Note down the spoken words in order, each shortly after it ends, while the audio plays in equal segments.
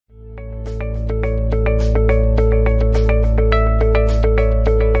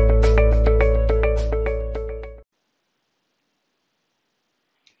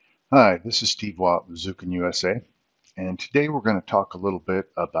Hi, this is Steve Watt with Zuken USA, and today we're going to talk a little bit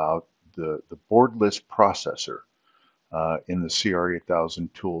about the boardless processor in the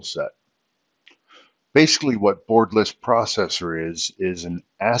CR-8000 tool set. Basically, what boardless processor is an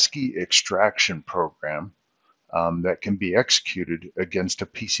ASCII extraction program that can be executed against a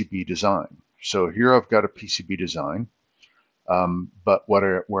PCB design. So here I've got a PCB design, but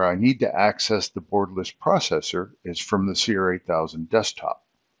where I need to access the boardless processor is from the CR-8000 desktop.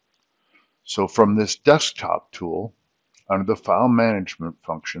 So from this desktop tool, under the File Management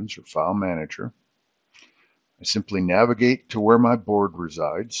functions or File Manager, I simply navigate to where my board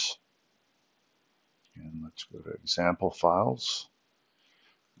resides. And let's go to Example Files.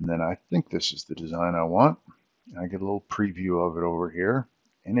 And then I think this is the design I want. I get a little preview of it over here.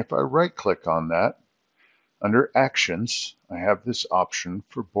 And if I right-click on that, under Actions, I have this option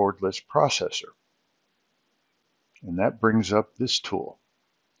for Boardless Processor. And that brings up this tool.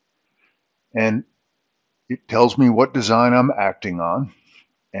 And it tells me what design I'm acting on.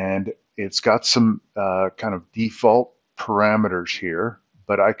 And it's got some kind of default parameters here,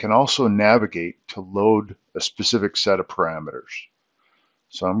 but I can also navigate to load a specific set of parameters.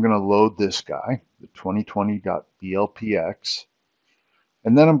 So I'm going to load this guy, the 2020.blpx,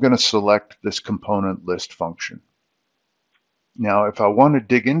 and then I'm going to select this component list function. Now, if I want to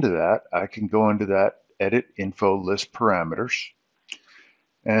dig into that, I can go into that Edit Info List Parameters.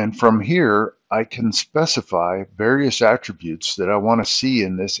 And from here, I can specify various attributes that I want to see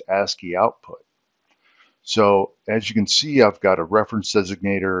in this ASCII output. So as you can see, I've got a reference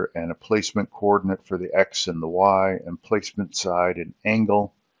designator and a placement coordinate for the X and the Y, and placement side and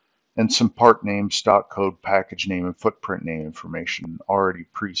angle, and some part name, stock code, package name, and footprint name information already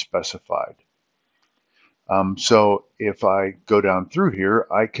pre-specified. So if I go down through here,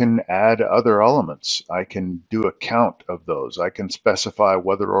 I can add other elements. I can do a count of those. I can specify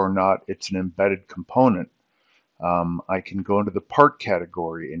whether or not it's an embedded component. I can go into the part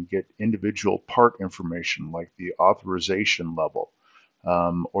category and get individual part information like the authorization level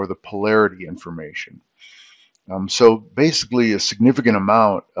or the polarity information. So basically a significant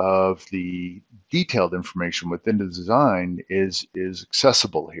amount of the detailed information within the design is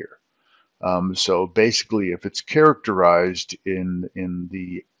accessible here. So basically, if it's characterized in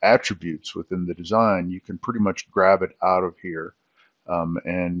the attributes within the design, you can pretty much grab it out of here,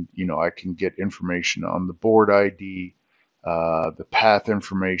 and I can get information on the board ID, the path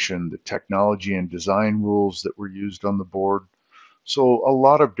information, the technology and design rules that were used on the board. So a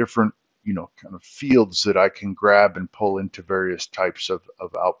lot of different kind of fields that I can grab and pull into various types of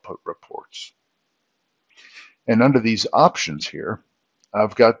output reports. And under these options here,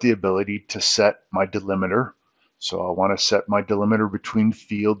 I've got the ability to set my delimiter. So I want to set my delimiter between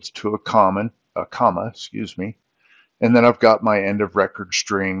fields to a comma, excuse me. And then I've got my end of record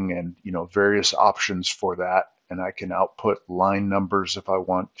string and various options for that. And I can output line numbers if I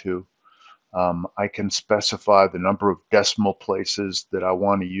want to. I can specify the number of decimal places that I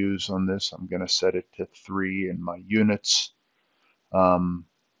want to use on this. I'm going to set it to 3 in my units.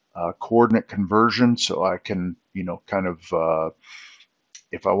 Coordinate conversion, so I can kind of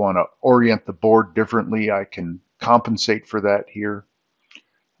if I want to orient the board differently, I can compensate for that here.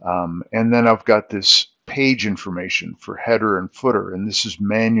 And then I've got this page information for header and footer, and this is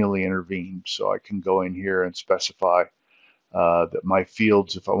manually intervened. So I can go in here and specify that my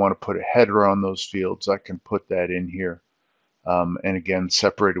fields, if I want to put a header on those fields, I can put that in here. And again,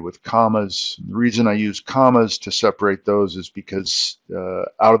 separated with commas. The reason I use commas to separate those is because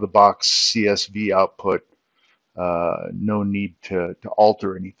out of the box CSV output, no need to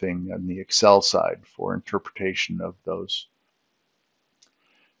alter anything on the Excel side for interpretation of those.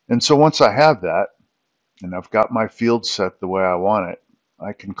 And so once I have that, and I've got my field set the way I want it,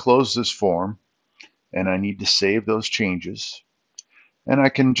 I can close this form, and I need to save those changes, and I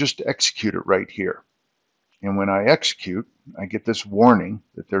can just execute it right here. And when I execute, I get this warning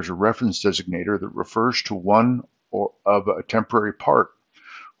that there's a reference designator that refers to one of a temporary part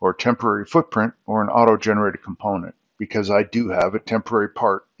or temporary footprint or an auto-generated component, because I do have a temporary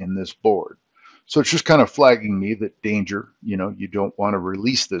part in this board. So it's just kind of flagging me that danger, you don't want to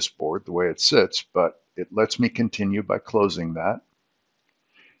release this board the way it sits, but it lets me continue by closing that.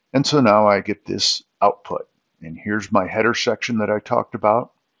 And so now I get this output. And here's my header section that I talked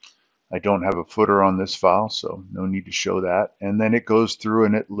about. I don't have a footer on this file, so no need to show that. And then it goes through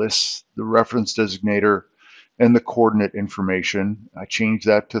and it lists the reference designator and the coordinate information. I changed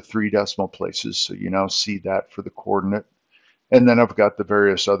that to 3 decimal places, so you now see that for the coordinate. And then I've got the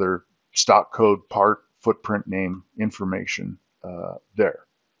various other stock code, part, footprint name information there.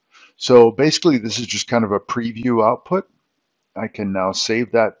 So basically, this is just kind of a preview output. I can now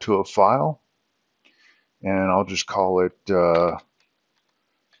save that to a file, and I'll just call it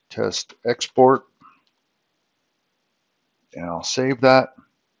test export, and I'll save that.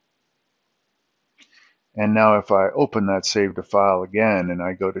 And now if I open that save to file again and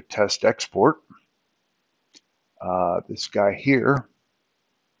I go to test export, this guy here,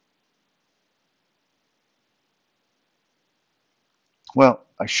 well,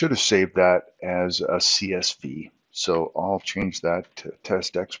 I should have saved that as a CSV. So I'll change that to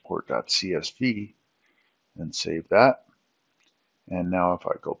testexport.csv and save that. And now if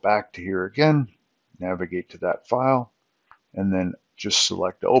I go back to here again, navigate to that file, and then just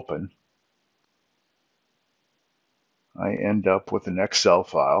select open, I end up with an Excel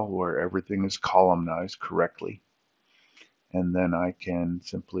file where everything is columnized correctly. And then I can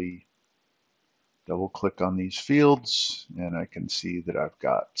simply double click on these fields and I can see that I've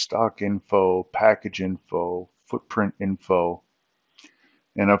got stock info, package info, footprint info,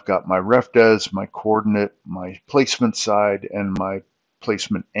 and I've got my ref des, my coordinate, my placement side, and my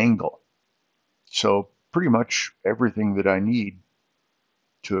placement angle. So pretty much everything that I need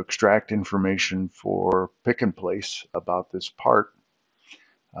to extract information for pick and place about this part.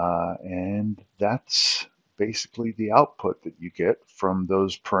 And that's basically the output that you get from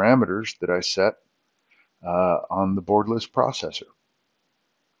those parameters that I set on the board list processor.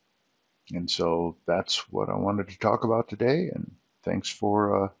 And so that's what I wanted to talk about today. And thanks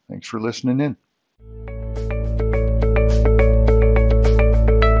for listening in.